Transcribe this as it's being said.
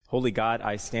Holy God,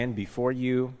 I stand before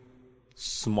you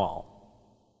small,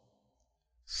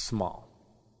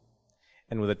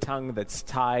 and with a tongue that's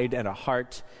tied and a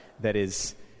heart that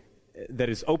is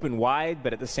open wide,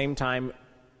 but at the same time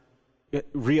it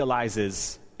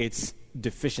realizes its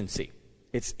deficiency,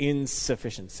 its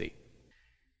insufficiency.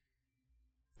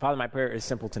 Father, my prayer is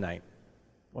simple tonight.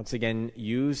 Once again,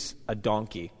 use a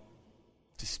donkey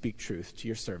to speak truth to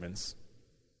your servants,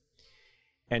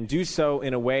 and do so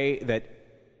in a way that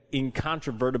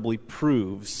incontrovertibly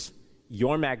proves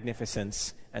your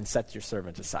magnificence and sets your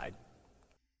servant aside.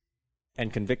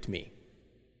 And convict me.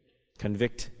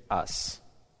 Convict us.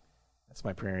 That's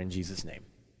my prayer in Jesus' name.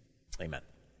 Amen.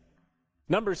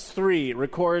 Numbers 3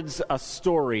 records a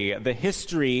story, the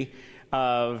history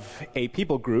of a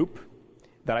people group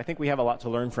that I think we have a lot to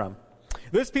learn from.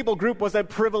 This people group was a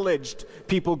privileged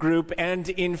people group, and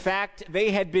in fact,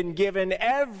 they had been given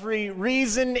every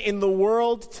reason in the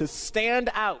world to stand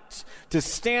out, to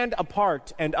stand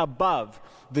apart and above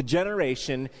the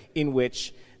generation in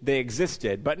which they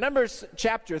existed. But Numbers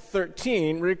chapter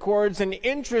 13 records an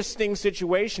interesting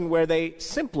situation where they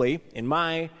simply, in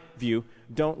my view,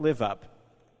 don't live up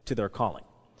to their calling.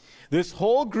 This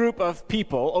whole group of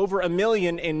people, over 1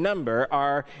 million in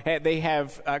number, they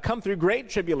have come through great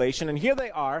tribulation, and here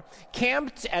they are,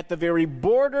 camped at the very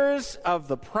borders of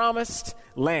the promised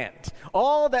land.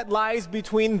 All that lies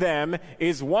between them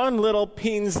is one little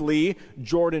Paisley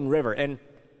Jordan River. And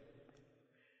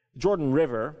Jordan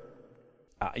River,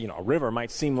 a river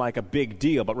might seem like a big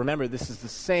deal, but remember, this is the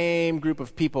same group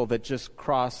of people that just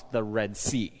crossed the Red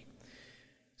Sea.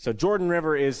 So Jordan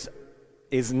River is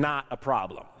not a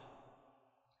problem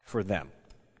for them.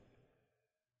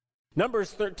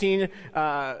 Numbers 13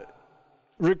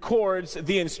 records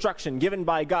the instruction given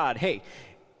by God. Hey,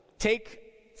 take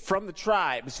from the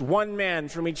tribes one man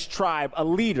from each tribe, a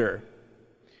leader,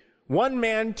 one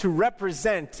man to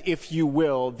represent, if you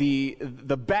will, the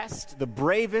best, the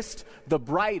bravest, the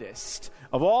brightest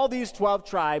of all these 12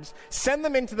 tribes. Send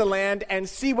them into the land and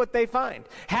see what they find.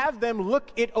 Have them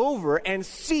look it over and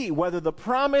see whether the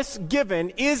promise given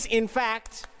is in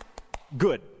fact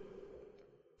good.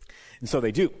 And so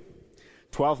they do.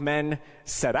 12 men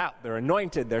set out. They're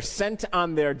anointed. They're sent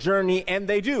on their journey, and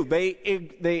they do.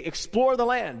 They explore the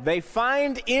land. They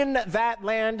find in that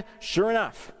land, sure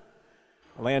enough,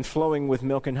 a land flowing with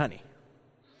milk and honey.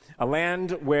 A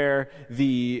land where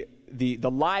the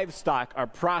livestock are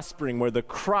prospering, where the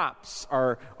crops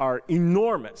are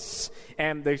enormous.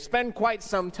 And they spend quite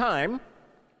some time,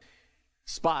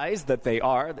 spies that they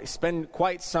spend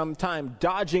quite some time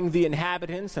dodging the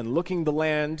inhabitants and looking the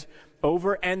land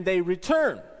over, and they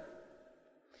return.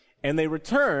 And they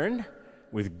return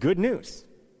with good news.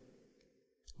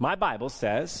 My Bible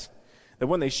says that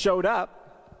when they showed up,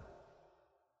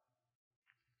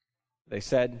 they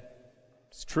said,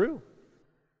 it's true.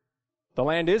 The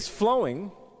land is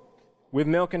flowing with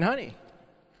milk and honey.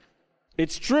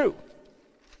 It's true.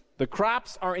 The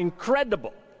crops are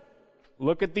incredible.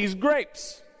 Look at these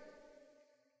grapes.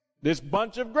 This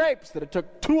bunch of grapes that it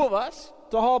took 2 of us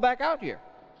to haul back out here.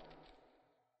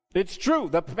 It's true.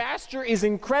 The pasture is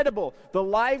incredible. The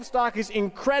livestock is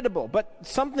incredible. But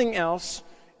something else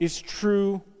is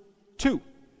true too.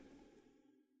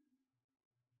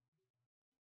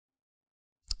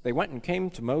 They went and came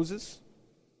to Moses.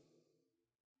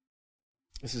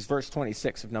 This is verse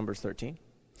 26 of Numbers 13.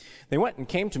 They went and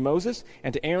came to Moses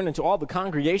and to Aaron and to all the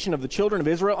congregation of the children of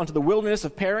Israel unto the wilderness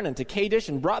of Paran and to Kadesh,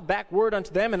 and brought back word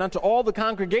unto them and unto all the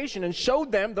congregation, and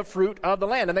showed them the fruit of the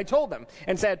land. And they told them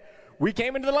and said, we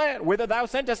came into the land whither thou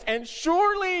sent us, and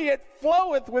surely it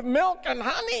floweth with milk and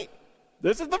honey.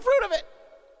 This is the fruit of it.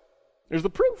 There's the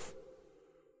proof.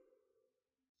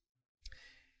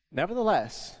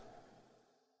 Nevertheless,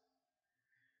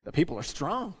 the people are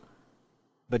strong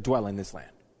that dwell in this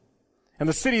land. And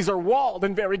the cities are walled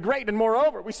and very great. And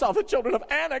moreover, we saw the children of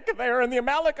Anak there, and the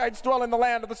Amalekites dwell in the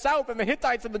land of the south, and the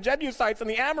Hittites and the Jebusites and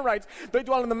the Amorites, they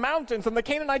dwell in the mountains, and the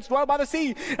Canaanites dwell by the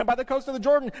sea and by the coast of the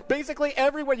Jordan. Basically,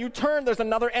 everywhere you turn, there's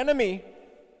another enemy.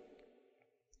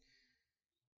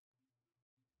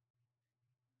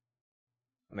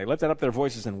 And they lifted up their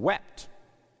voices and wept.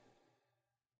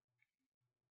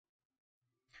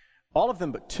 All of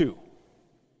them but 2.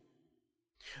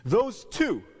 Those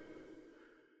 2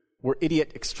 were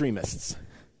idiot extremists.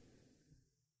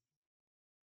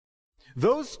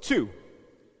 Those 2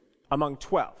 among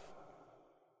 12,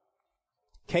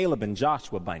 Caleb and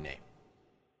Joshua by name,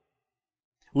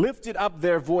 lifted up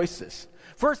their voices.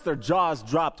 First, their jaws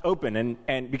dropped open,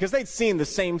 and because they'd seen the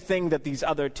same thing that these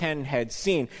other 10 had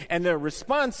seen. And their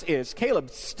response is, Caleb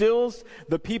stills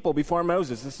the people before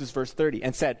Moses, this is verse 30,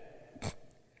 and said,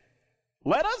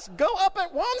 Let us go up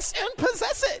at once and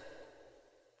possess it,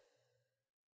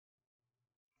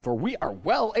 for we are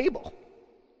well able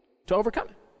to overcome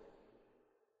it.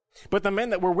 But the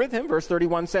men that were with him, verse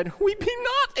 31, said, we be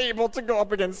not able to go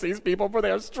up against these people, for they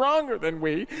are stronger than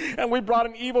we. And we brought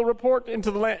an evil report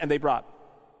into the land. And they brought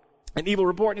an evil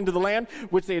report into the land,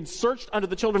 which they had searched unto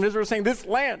the children of Israel, saying, this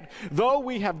land, though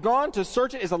we have gone to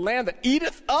search it, is a land that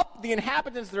eateth up the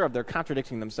inhabitants thereof. They're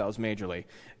contradicting themselves majorly.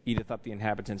 Eateth up the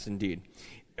inhabitants indeed.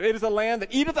 It is a land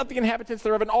that eateth up the inhabitants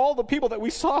thereof, and all the people that we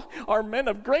saw are men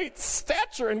of great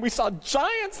stature, and we saw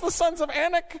giants, the sons of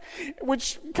Anak,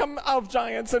 which come of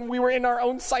giants, and we were in our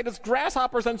own sight as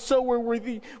grasshoppers, and so were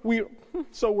we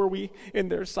in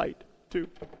their sight too.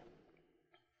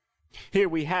 Here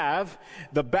we have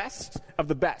the best of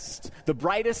the best, the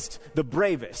brightest, the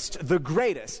bravest, the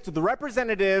greatest, the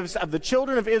representatives of the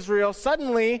children of Israel.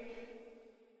 Suddenly,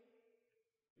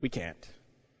 we can't.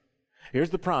 Here's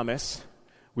the promise.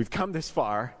 We've come this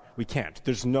far. We can't.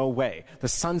 There's no way. The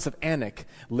sons of Anak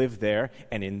live there,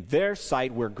 and in their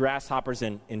sight we're grasshoppers,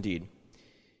 and indeed,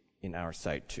 in our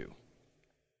sight too.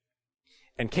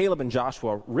 And Caleb and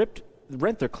Joshua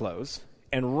rent their clothes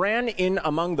and ran in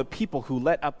among the people who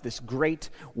let up this great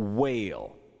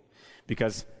wail,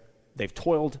 because they've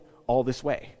toiled all this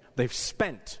way. They've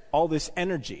spent all this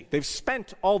energy. They've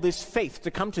spent all this faith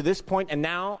to come to this point, and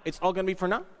now it's all going to be for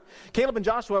naught. Caleb and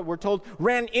Joshua, we're told,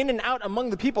 ran in and out among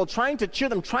the people, trying to cheer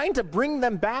them, trying to bring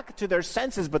them back to their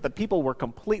senses, but the people were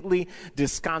completely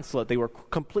disconsolate. They were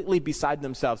completely beside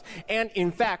themselves. And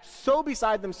in fact, so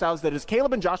beside themselves that as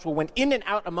Caleb and Joshua went in and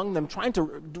out among them, trying to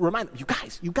remind them, you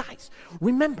guys,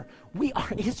 remember, we are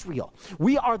Israel.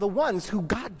 We are the ones who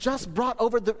God just brought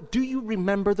over do you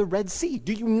remember the Red Sea?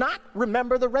 Do you not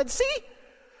remember the Red Sea?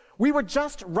 We were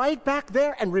just right back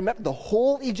there, and remember the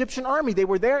whole Egyptian army. They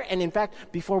were there, and in fact,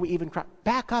 before we even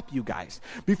back up, you guys,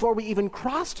 before we even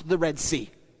crossed the Red Sea,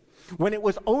 when it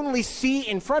was only sea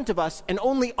in front of us and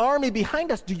only army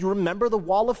behind us, do you remember the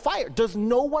wall of fire? Does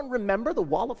no one remember the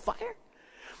wall of fire?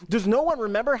 Does no one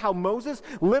remember how Moses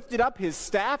lifted up his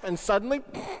staff and suddenly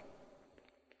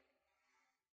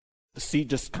the sea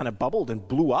just kind of bubbled and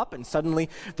blew up, and suddenly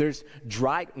there's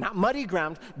dry, not muddy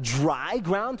ground, dry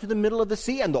ground through the middle of the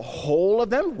sea, and the whole of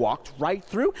them walked right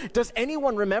through? Does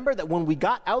anyone remember that when we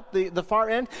got out the far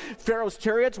end, Pharaoh's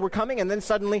chariots were coming, and then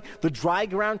suddenly the dry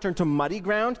ground turned to muddy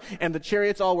ground, and the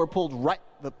chariots all were pulled right,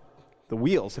 the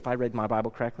wheels, if I read my Bible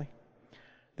correctly,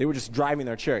 they were just driving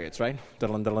their chariots, right?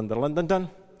 Dun, dun, dun, dun, dun, dun.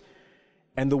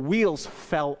 And the wheels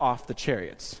fell off the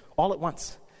chariots all at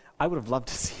once. I would have loved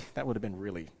to see. That would have been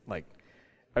really, it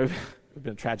would have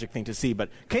been a tragic thing to see. But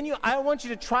I want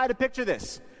you to try to picture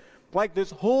this. Like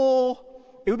this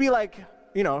whole, it would be like,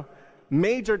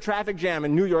 major traffic jam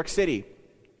in New York City.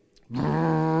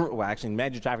 Well, actually,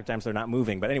 major traffic jams, they're not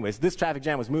moving. But anyways, this traffic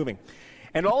jam was moving.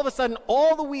 And all of a sudden,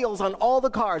 all the wheels on all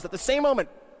the cars at the same moment,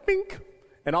 bink,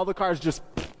 and all the cars just...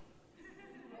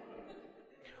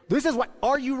 This is what,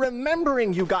 are you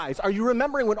remembering, you guys? Are you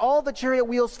remembering when all the chariot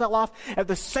wheels fell off at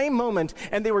the same moment,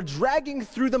 and they were dragging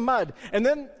through the mud, and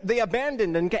then they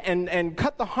abandoned and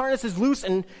cut the harnesses loose,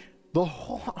 and the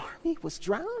whole army was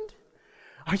drowned?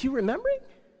 Are you remembering?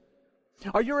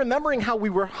 Are you remembering how we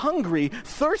were hungry,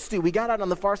 thirsty? We got out on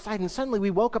the far side, and suddenly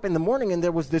we woke up in the morning, and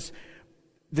there was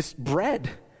this bread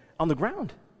on the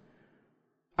ground.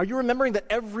 Are you remembering that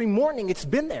every morning it's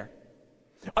been there?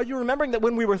 Are you remembering that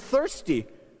when we were thirsty,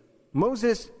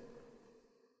 Moses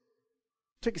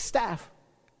took his staff,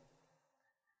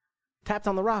 tapped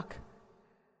on the rock,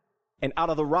 and out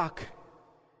of the rock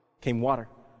came water?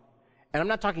 And I'm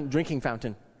not talking drinking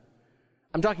fountain.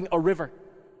 I'm talking a river.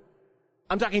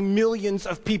 I'm talking millions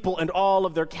of people and all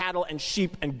of their cattle and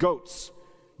sheep and goats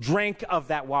drank of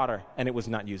that water, and it was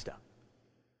not used up.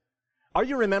 Are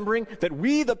you remembering that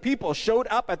we, the people, showed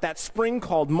up at that spring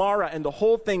called Mara, and the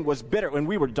whole thing was bitter, and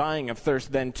we were dying of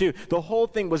thirst then too. The whole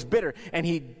thing was bitter, and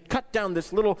he cut down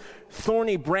this little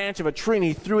thorny branch of a tree, and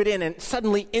he threw it in, and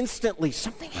suddenly, instantly,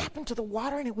 something happened to the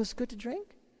water, and it was good to drink?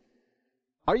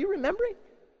 Are you remembering?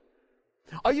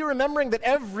 Are you remembering that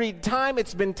every time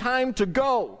it's been time to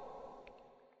go,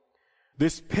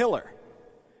 this pillar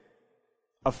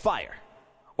of fire,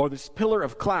 or this pillar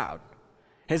of cloud,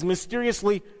 has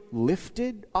mysteriously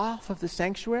lifted off of the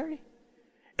sanctuary,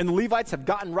 and the Levites have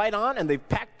gotten right on, and they've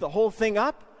packed the whole thing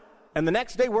up, and the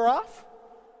next day we're off,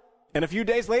 and a few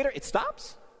days later it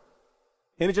stops,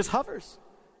 and it just hovers,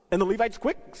 and the Levites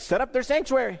quick set up their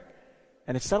sanctuary,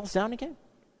 and it settles down again?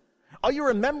 Are you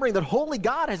remembering that holy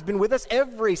God has been with us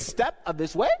every step of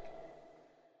this way?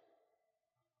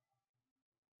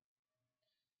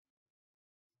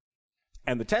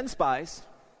 And the 10 spies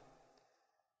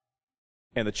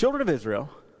And the children of Israel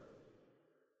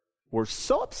were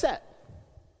so upset,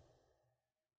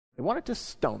 they wanted to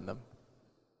stone them.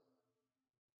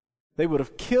 They would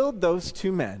have killed those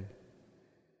two men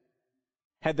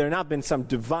had there not been some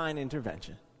divine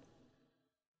intervention.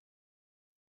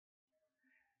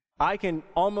 I can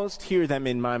almost hear them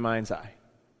in my mind's eye.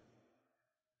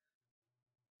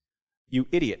 You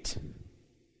idiot.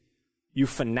 You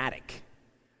fanatic.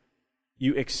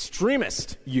 You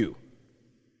extremist, you.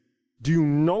 Do you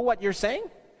know what you're saying?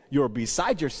 You're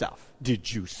beside yourself.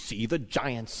 Did you see the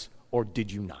giants or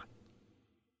did you not?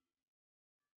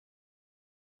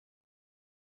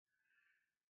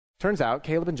 Turns out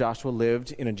Caleb and Joshua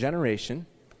lived in a generation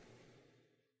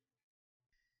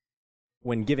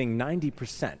when giving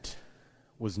 90%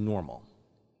 was normal,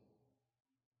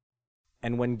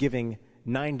 and when giving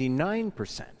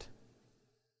 99%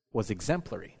 was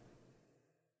exemplary.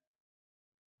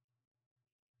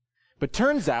 But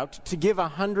turns out to give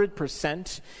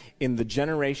 100% in the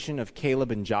generation of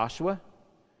Caleb and Joshua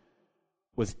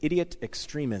was idiot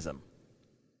extremism.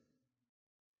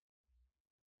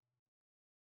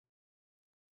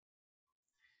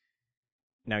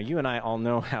 Now, you and I all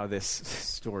know how this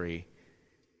story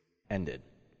ended.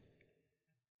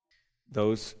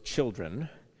 Those children,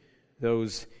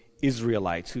 those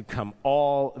Israelites who'd come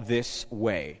all this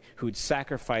way, who'd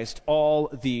sacrificed all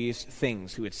these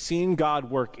things, who had seen God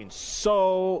work in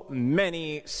so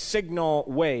many signal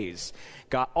ways,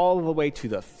 got all the way to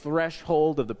the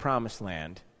threshold of the promised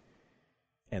land,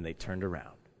 and they turned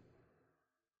around.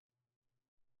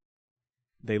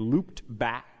 They looped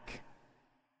back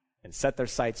and set their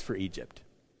sights for Egypt.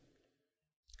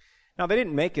 Now, they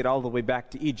didn't make it all the way back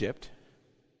to Egypt,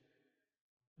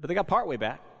 but they got partway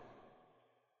back.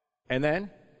 And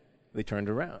then they turned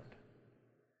around.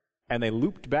 And they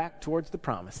looped back towards the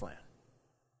promised land.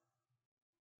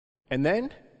 And then,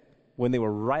 when they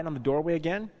were right on the doorway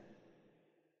again,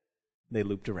 they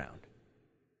looped around.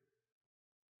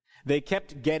 They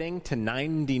kept getting to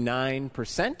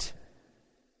 99%,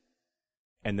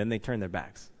 and then they turned their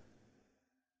backs.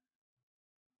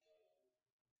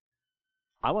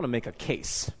 I want to make a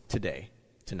case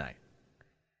tonight,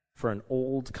 for an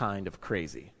old kind of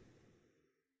crazy.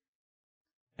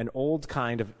 An old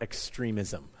kind of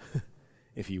extremism,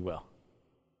 if you will.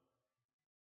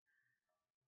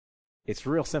 It's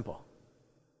real simple.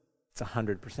 It's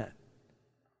 100%.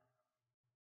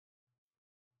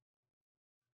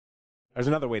 There's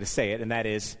another way to say it, and that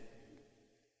is,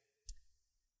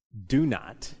 do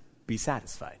not be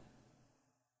satisfied.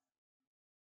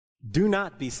 Do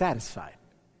not be satisfied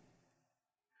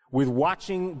with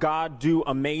watching God do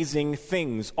amazing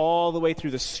things all the way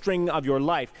through the string of your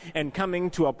life and coming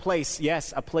to a place,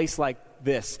 yes, a place like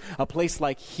this, a place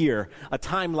like here, a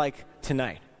time like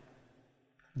tonight.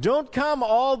 Don't come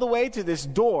all the way to this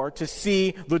door to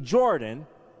see the Jordan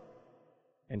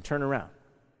and turn around.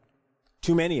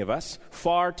 Too many of us,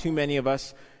 far too many of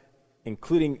us,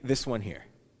 including this one here,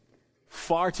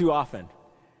 far too often,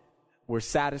 we're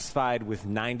satisfied with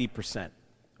 90%.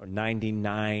 Or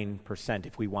 99%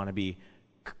 if we want to be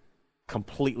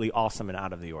completely awesome and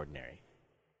out of the ordinary.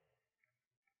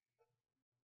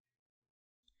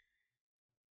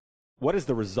 What is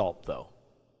the result, though?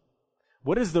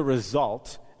 What is the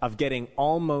result of getting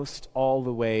almost all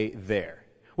the way there?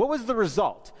 What was the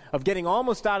result of getting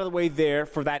almost out of the way there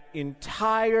for that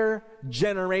entire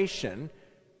generation,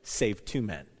 save two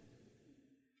men?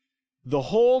 The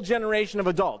whole generation of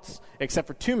adults, except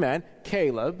for two men,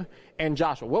 Caleb and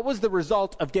Joshua. What was the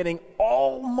result of getting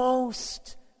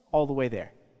almost all the way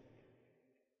there?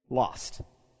 Lost.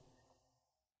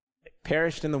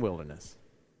 Perished in the wilderness.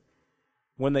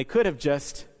 When they could have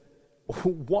just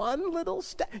one little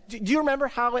step. Do you remember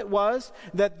how it was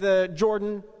that the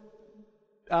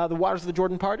waters of the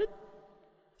Jordan parted?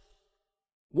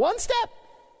 One step.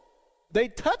 They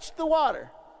touched the water,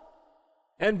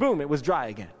 and boom, it was dry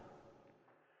again.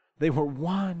 They were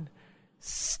one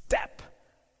step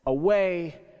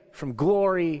away from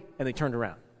glory, and they turned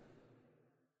around.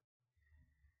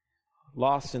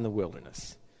 Lost in the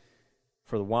wilderness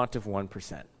for the want of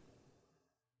 1%.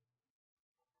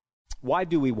 Why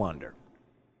do we wander?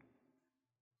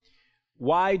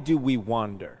 Why do we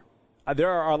wander?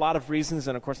 There are a lot of reasons,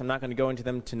 and of course I'm not going to go into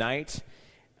them tonight.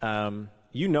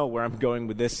 You know where I'm going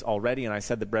with this already, and I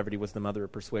said that brevity was the mother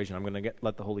of persuasion. I'm going to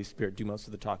let the Holy Spirit do most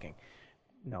of the talking.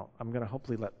 No, I'm going to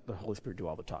hopefully let the Holy Spirit do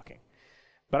all the talking.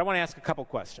 But I want to ask a couple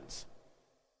questions.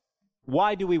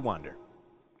 Why do we wander?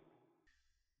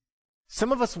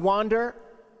 Some of us wander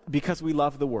because we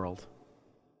love the world.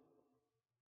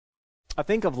 I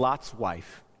think of Lot's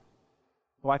wife.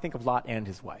 Well, I think of Lot and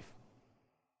his wife.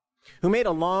 who made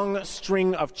a long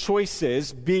string of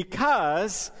choices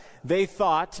because they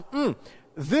thought,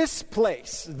 this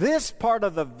place, this part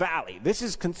of the valley, this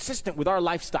is consistent with our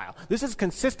lifestyle. This is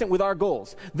consistent with our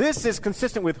goals. This is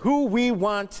consistent with who we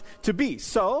want to be.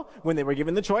 So, when they were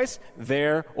given the choice,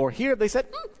 there or here, they said,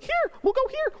 here, we'll go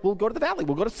here. We'll go to the valley.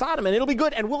 We'll go to Sodom, and it'll be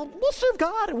good, and we'll serve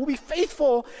God, and we'll be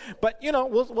faithful. But,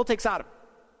 we'll take Sodom.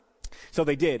 So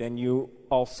they did, and you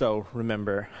also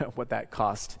remember what that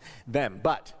cost them.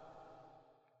 But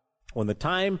when the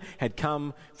time had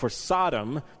come for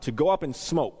Sodom to go up in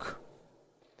smoke,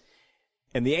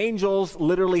 and the angels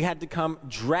literally had to come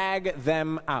drag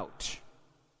them out,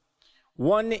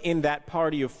 one in that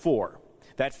party of four,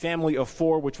 that family of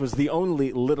four, which was the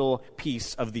only little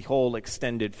piece of the whole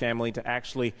extended family to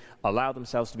actually allow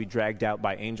themselves to be dragged out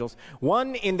by angels,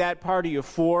 one in that party of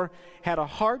four had a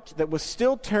heart that was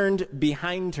still turned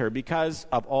behind her because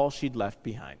of all she'd left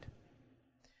behind.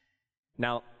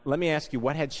 Now, let me ask you,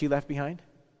 what had she left behind?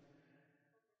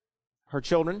 Her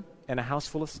children and a house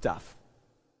full of stuff.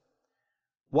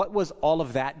 What was all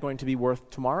of that going to be worth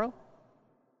tomorrow?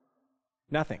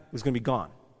 Nothing. It was going to be gone.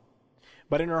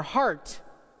 But in her heart,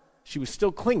 she was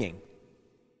still clinging.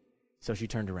 So she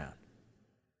turned around.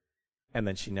 And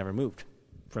then she never moved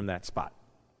from that spot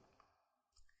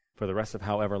for the rest of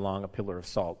however long a pillar of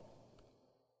salt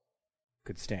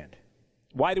could stand.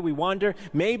 Why do we wander?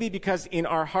 Maybe because in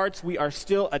our hearts we are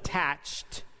still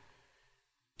attached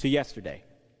to yesterday.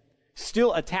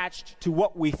 Still attached to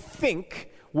what we think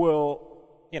will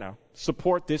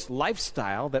support this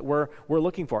lifestyle that we're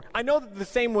looking for. I know that the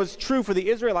same was true for the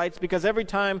Israelites because every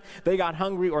time they got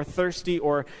hungry or thirsty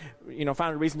or,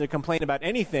 found a reason to complain about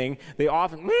anything, they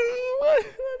often, we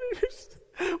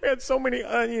had so many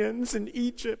onions in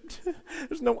Egypt.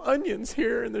 There's no onions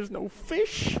here, and there's no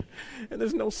fish, and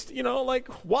there's no,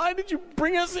 why did you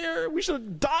bring us here? We should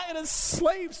have died as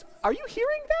slaves. Are you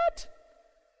hearing that?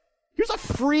 Here's a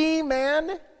free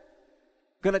man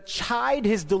going to chide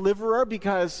his deliverer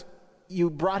because you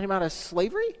brought him out of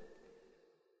slavery?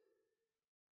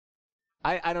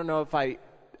 I don't know if I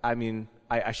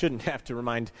shouldn't have to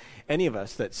remind any of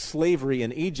us that slavery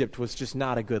in Egypt was just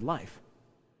not a good life.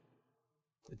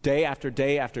 Day after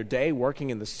day after day, working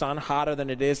in the sun, hotter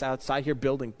than it is outside here,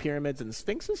 building pyramids and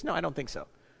sphinxes? No, I don't think so.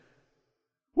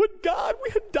 Would God we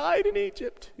had died in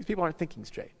Egypt? These people aren't thinking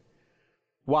straight.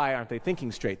 Why aren't they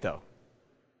thinking straight, though?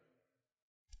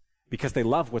 Because they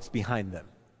love what's behind them,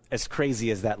 as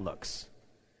crazy as that looks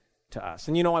to us.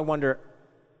 And I wonder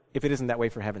if it isn't that way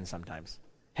for heaven sometimes.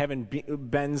 Heaven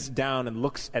bends down and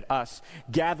looks at us,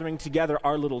 gathering together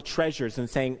our little treasures and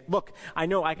saying, look, I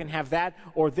know I can have that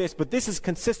or this, but this is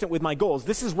consistent with my goals.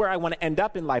 This is where I want to end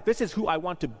up in life. This is who I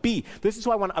want to be. This is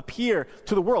who I want to appear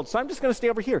to the world. So I'm just going to stay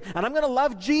over here, and I'm going to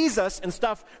love Jesus and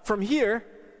stuff from here.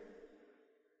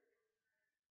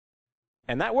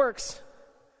 And that works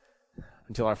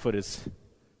until our foot is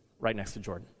right next to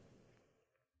Jordan.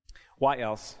 Why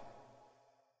else?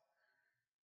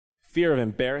 Fear of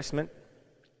embarrassment.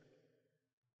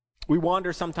 We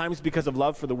wander sometimes because of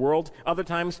love for the world. Other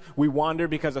times we wander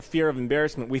because of fear of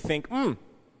embarrassment. We think,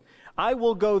 I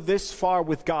will go this far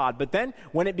with God. But then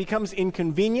when it becomes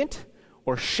inconvenient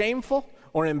or shameful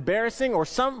or embarrassing or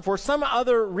for some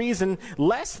other reason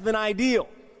less than ideal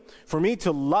for me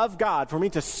to love God, for me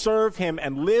to serve Him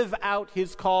and live out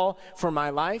His call for my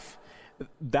life,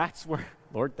 that's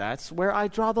where I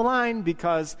draw the line,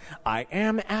 because I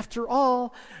am, after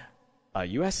all, a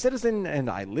U.S. citizen, and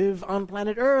I live on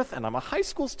planet Earth, and I'm a high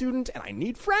school student, and I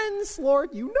need friends, Lord.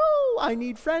 You know I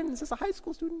need friends as a high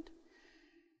school student.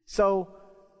 So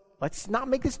let's not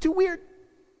make this too weird.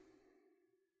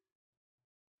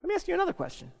 Let me ask you another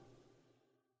question.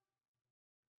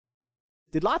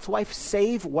 Did Lot's wife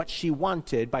save what she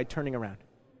wanted by turning around?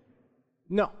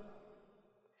 No.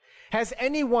 Has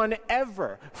anyone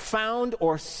ever found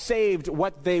or saved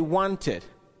what they wanted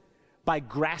by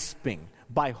grasping,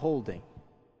 by holding?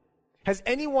 Has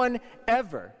anyone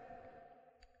ever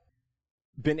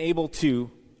been able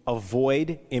to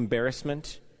avoid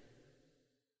embarrassment?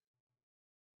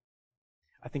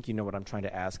 I think you know what I'm trying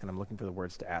to ask, and I'm looking for the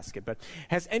words to ask it. But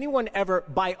has anyone ever,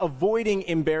 by avoiding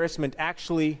embarrassment,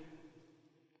 actually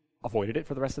avoided it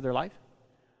for the rest of their life?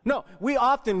 No, we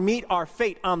often meet our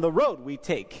fate on the road we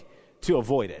take to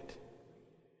avoid it.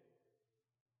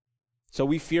 So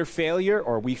we fear failure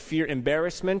or we fear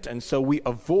embarrassment, and so we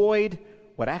avoid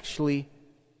what actually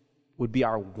would be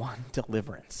our one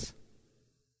deliverance.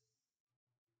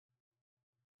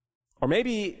 Or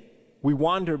maybe we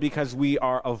wander because we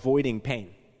are avoiding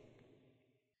pain,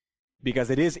 because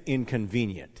it is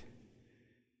inconvenient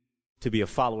to be a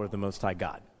follower of the Most High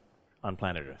God on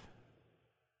planet Earth.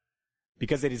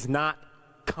 because it is not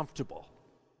comfortable.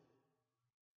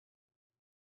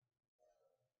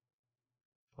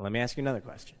 Well, let me ask you another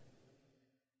question.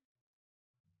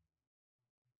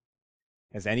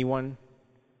 Has anyone,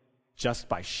 just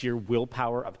by sheer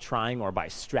willpower of trying or by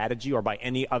strategy or by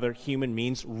any other human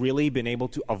means, really been able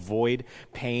to avoid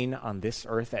pain on this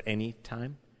earth at any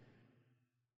time?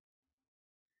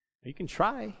 You can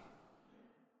try.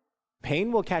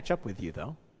 Pain will catch up with you,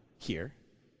 though, here.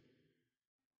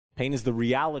 Pain is the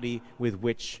reality with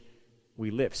which we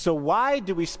live. So why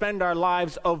do we spend our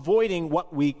lives avoiding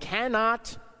what we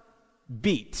cannot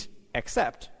beat,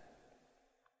 except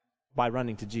by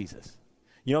running to Jesus?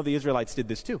 You know, the Israelites did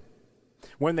this too.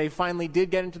 When they finally did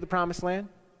get into the promised land,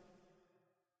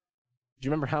 do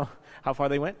you remember how far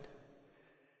they went?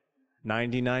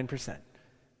 99%.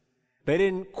 They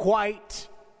didn't quite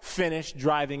finish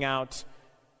driving out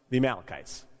the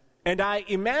Amalekites. And I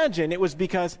imagine it was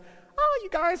because, oh, you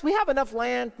guys, we have enough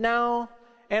land now,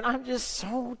 and I'm just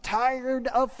so tired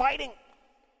of fighting.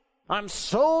 I'm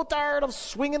so tired of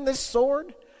swinging this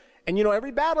sword. And you know,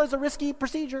 every battle is a risky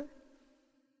procedure.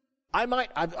 I've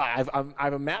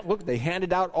a map. Look, they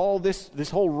handed out all this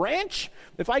whole ranch.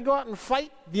 If I go out and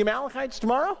fight the Amalekites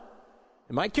tomorrow,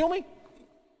 it might kill me.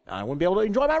 I wouldn't be able to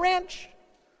enjoy my ranch.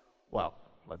 Well,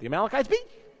 let the Amalekites be.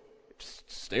 Just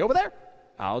stay over there.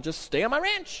 I'll just stay on my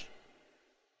ranch.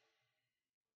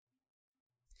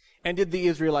 And did the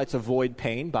Israelites avoid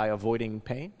pain by avoiding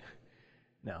pain?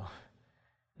 No,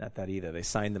 not that either. They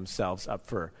signed themselves up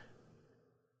for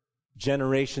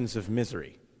generations of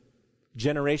misery,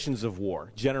 generations of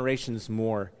war, generations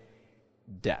more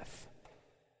death,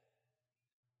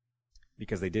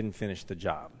 because they didn't finish the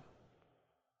job.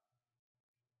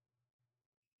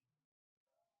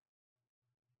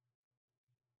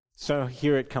 So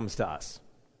here it comes to us.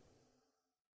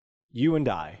 You and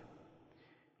I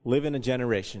live in a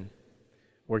generation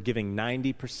where giving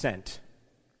 90%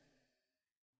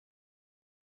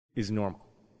 is normal.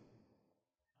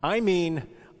 I mean,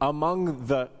 among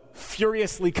the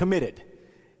furiously committed,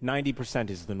 90%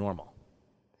 is the normal.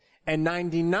 And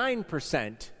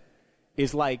 99%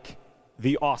 is like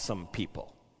the awesome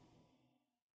people.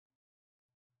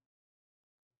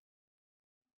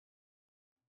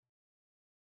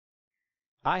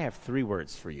 I have 3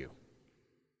 words for you,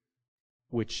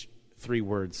 which 3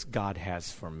 words God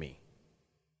has for me.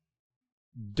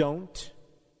 Don't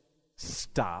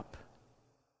stop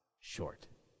short.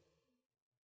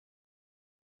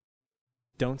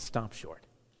 Don't stop short.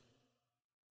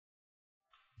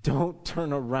 Don't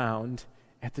turn around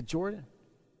at the Jordan.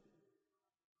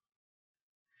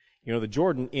 You know, the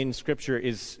Jordan in Scripture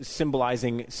is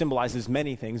symbolizes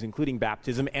many things, including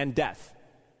baptism and death.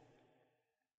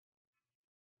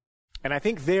 And I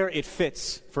think there it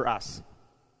fits for us.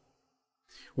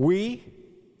 We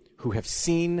who have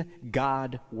seen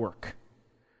God work,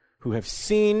 who have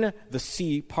seen the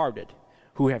sea parted,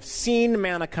 who have seen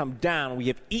manna come down, we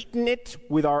have eaten it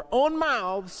with our own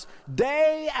mouths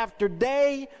day after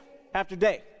day after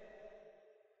day.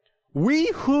 We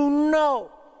who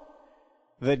know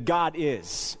that God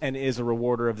is and is a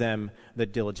rewarder of them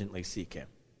that diligently seek Him.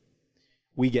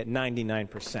 We get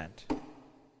 99%.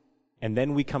 And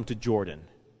then we come to Jordan.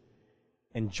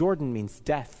 And Jordan means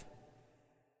death.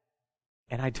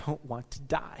 And I don't want to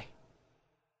die.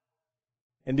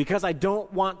 And because I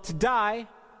don't want to die,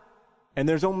 and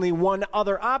there's only one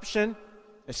other option,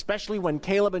 especially when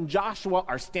Caleb and Joshua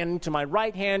are standing to my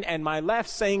right hand and my left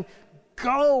saying,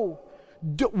 go,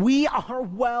 we are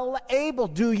well able.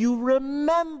 Do you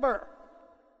remember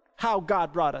how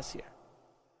God brought us here?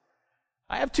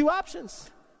 I have 2 options.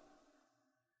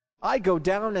 I go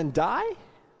down and die,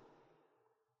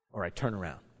 or I turn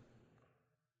around.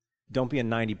 Don't be a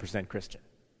 90% Christian.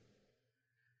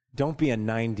 Don't be a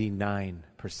 99%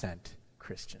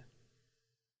 Christian.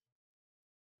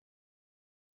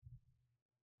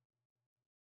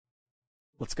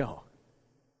 Let's go.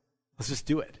 Let's just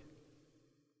do it.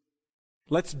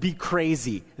 Let's be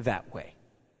crazy that way.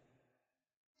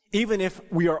 Even if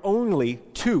we are only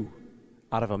 2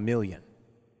 out of 1 million.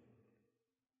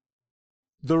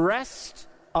 The rest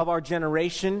of our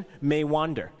generation may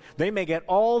wander. They may get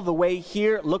all the way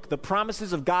here, look the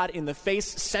promises of God in the face,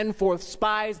 send forth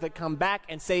spies that come back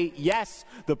and say, yes,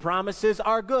 the promises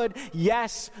are good.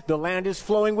 Yes, the land is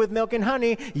flowing with milk and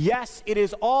honey. Yes, it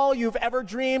is all you've ever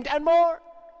dreamed and more.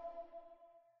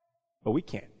 But we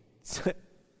can't.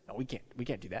 No, we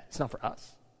can't do that. It's not for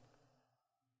us.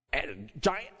 And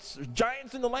giants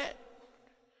in the land.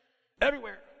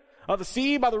 Everywhere. On the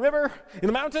sea, by the river, in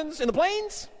the mountains, in the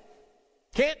plains.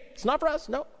 Can't. It's not for us.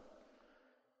 No.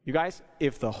 You guys,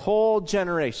 if the whole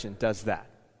generation does that,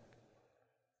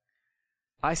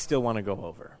 I still want to go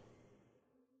over.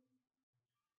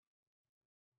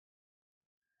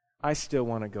 I still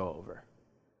want to go over.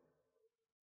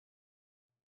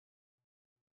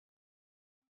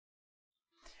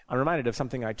 I'm reminded of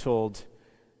something I told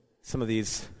some of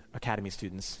these academy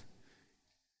students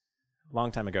a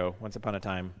long time ago, once upon a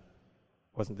time.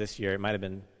 It wasn't this year, it might have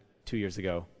been 2 years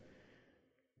ago,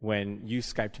 when you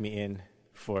Skyped me in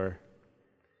for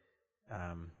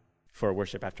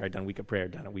worship after I'd done Week of Prayer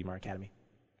down at Weimar Academy.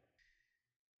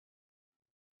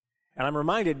 And I'm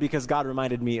reminded because God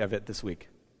reminded me of it this week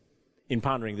in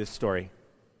pondering this story.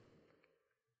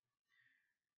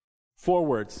 4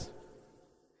 words.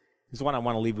 This is what I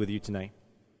want to leave with you tonight.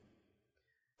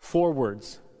 4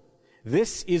 words.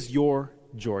 This is your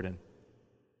Jordan.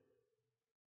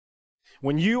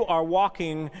 When you are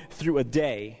walking through a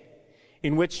day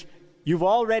in which you've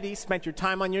already spent your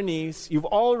time on your knees, you've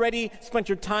already spent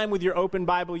your time with your open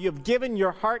Bible, you've given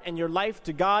your heart and your life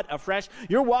to God afresh,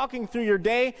 you're walking through your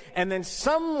day, and then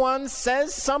someone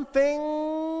says something.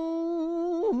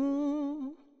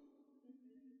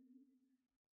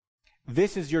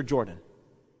 This is your Jordan.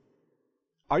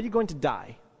 Are you going to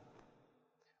die?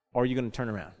 Or are you going to turn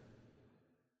around?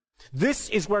 This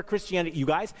is where Christianity, you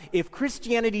guys, if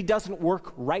Christianity doesn't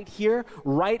work right here,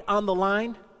 right on the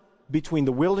line between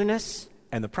the wilderness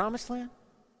and the promised land,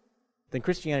 then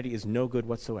Christianity is no good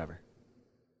whatsoever.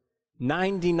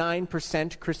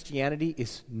 99% Christianity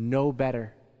is no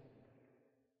better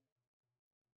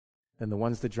than the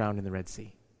ones that drowned in the Red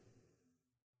Sea.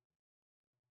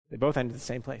 They both end at the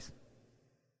same place.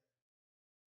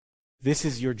 This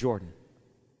is your Jordan.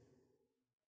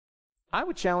 I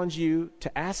would challenge you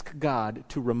to ask God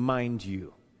to remind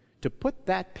you, to put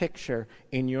that picture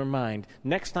in your mind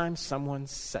next time someone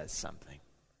says something.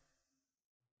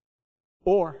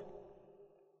 Or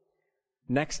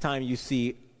next time you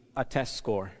see a test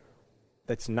score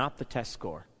that's not the test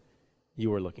score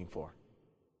you were looking for.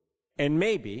 And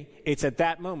maybe it's at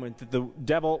that moment that the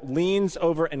devil leans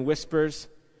over and whispers,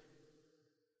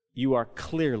 "You are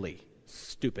clearly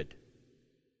stupid."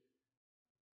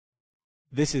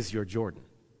 This is your Jordan.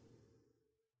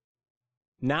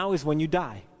 Now is when you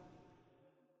die.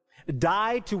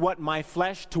 Die to what my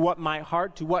flesh, to what my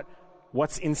heart, to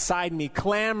what's inside me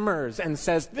clamors and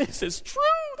says, this is true,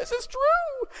 this is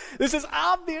true, this is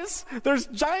obvious, there's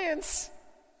giants.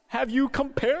 Have you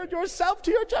compared yourself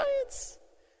to your giants?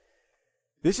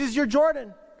 This is your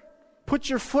Jordan. Put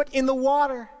your foot in the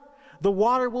water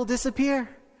will disappear.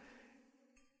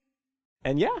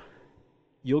 And yeah,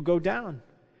 you'll go down.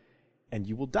 And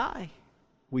you will die.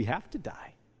 We have to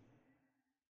die.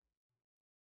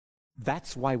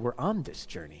 That's why we're on this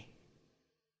journey.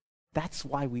 That's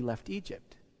why we left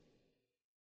Egypt.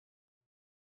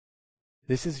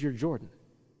 This is your Jordan.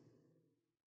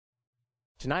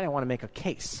 Tonight I want to make a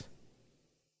case.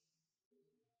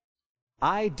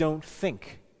 I don't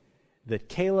think that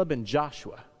Caleb and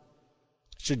Joshua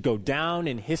should go down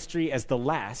in history as the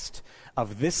last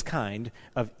of this kind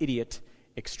of idiot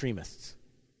extremists.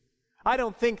 I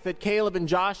don't think that Caleb and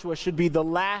Joshua should be the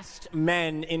last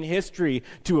men in history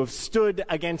to have stood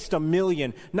against 1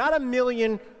 million, not 1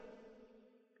 million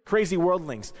crazy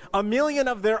worldlings, 1 million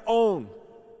of their own,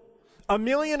 1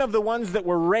 million of the ones that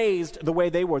were raised the way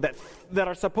they were, that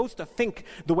are supposed to think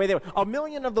the way they were, 1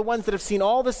 million of the ones that have seen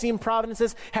all the same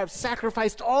providences, have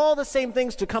sacrificed all the same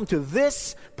things to come to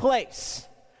this place.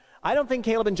 I don't think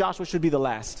Caleb and Joshua should be the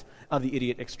last of the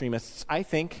idiot extremists. I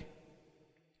think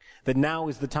that now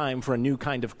is the time for a new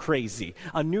kind of crazy,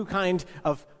 a new kind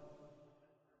of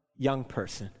young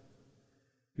person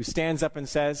who stands up and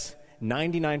says,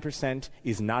 99%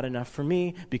 is not enough for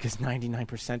me because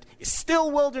 99% is still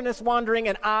wilderness wandering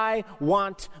and I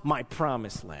want my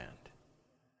promised land.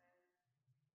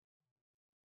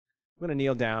 I'm going to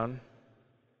kneel down.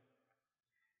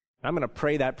 I'm going to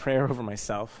pray that prayer over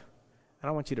myself. And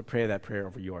I want you to pray that prayer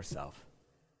over yourself.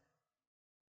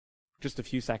 Just a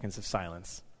few seconds of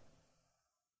silence.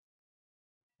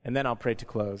 And then I'll pray to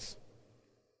close.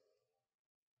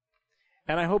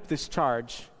 And I hope this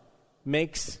charge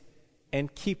makes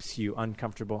and keeps you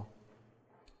uncomfortable.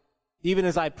 Even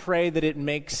as I pray that it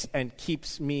makes and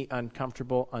keeps me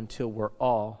uncomfortable until we're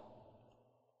all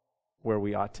where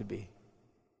we ought to be.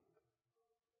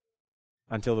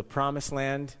 Until the promised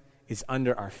land is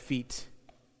under our feet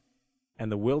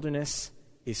and the wilderness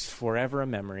is forever a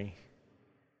memory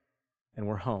and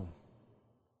we're home.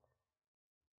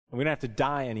 And we don't have to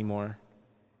die anymore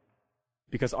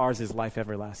because ours is life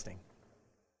everlasting.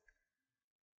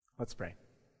 Let's pray.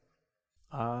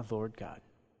 Ah, Lord God,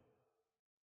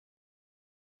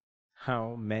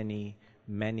 how many,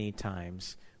 many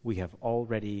times we have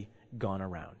already gone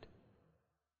around.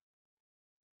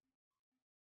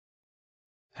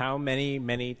 How many,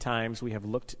 many times we have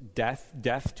looked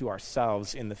death to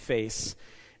ourselves in the face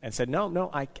and said, no,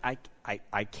 I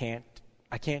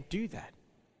can't do that.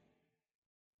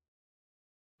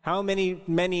 How many,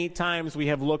 many times we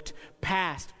have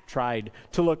tried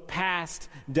to look past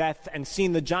death and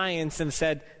seen the giants and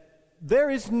said, there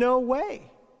is no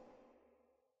way.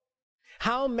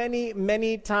 How many,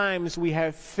 many times we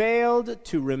have failed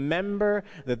to remember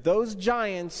that those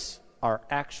giants are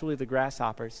actually the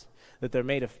grasshoppers, that they're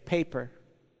made of paper,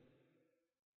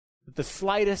 that the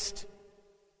slightest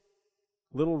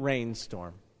little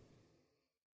rainstorm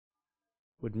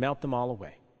would melt them all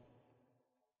away.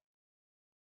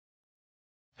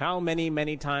 How many,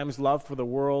 many times love for the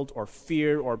world or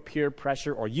fear or peer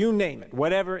pressure or you name it,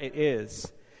 whatever it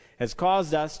is, has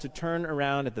caused us to turn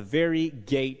around at the very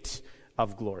gate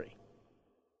of glory.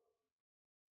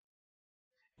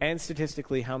 And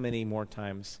statistically, how many more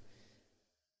times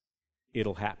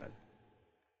it'll happen.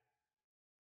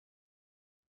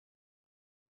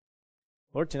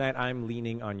 Lord, tonight I'm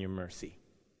leaning on your mercy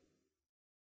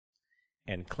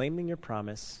and claiming your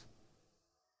promise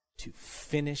to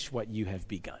finish what you have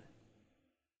begun.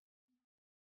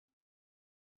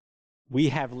 We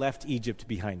have left Egypt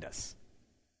behind us.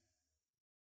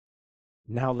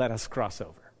 Now let us cross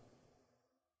over.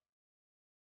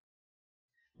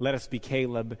 Let us be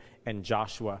Caleb and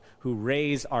Joshua, who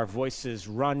raise our voices,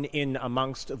 run in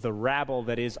amongst the rabble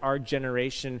that is our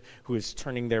generation, who is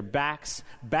turning their backs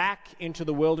back into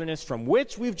the wilderness from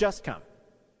which we've just come.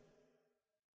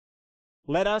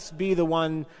 Let us be the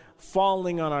one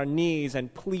falling on our knees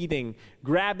and pleading,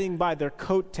 grabbing by their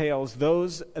coattails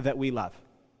those that we love.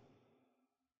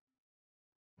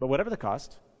 But whatever the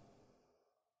cost,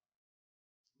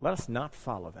 let us not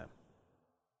follow them.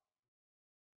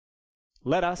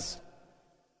 Let us,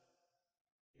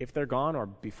 if they're gone or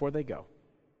before they go,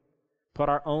 put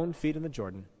our own feet in the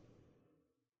Jordan,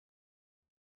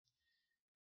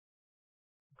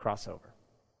 cross over.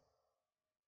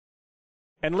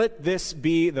 And let this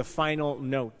be the final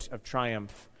note of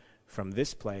triumph from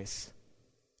this place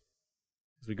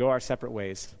as we go our separate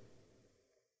ways.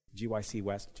 GYC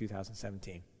West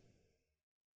 2017.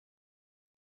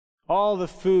 All the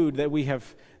food that we have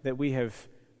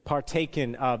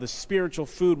partaken of, the spiritual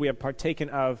food we have partaken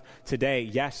of today,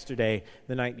 yesterday,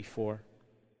 the night before.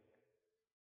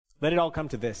 Let it all come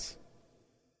to this.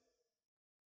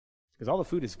 Because all the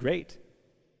food is great.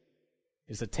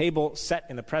 It's a table set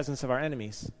in the presence of our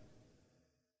enemies.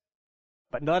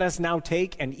 But let us now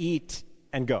take and eat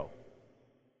and go.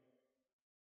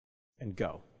 And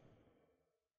go.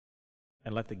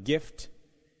 And let the gift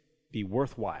be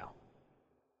worthwhile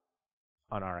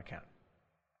on our account.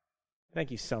 Thank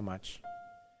you so much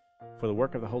for the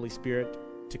work of the Holy Spirit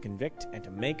to convict and to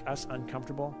make us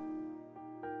uncomfortable.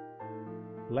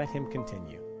 Let him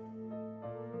continue.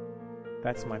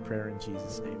 That's my prayer in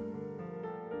Jesus' name.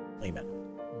 Amen.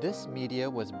 This media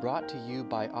was brought to you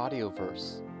by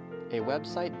Audioverse, a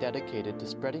website dedicated to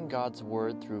spreading God's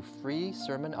Word through free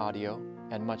sermon audio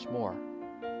and much more.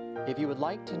 If you would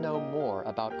like to know more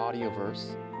about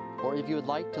Audioverse, or if you would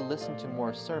like to listen to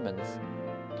more sermons,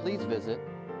 please visit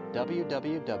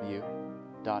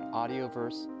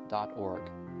www.audioverse.org.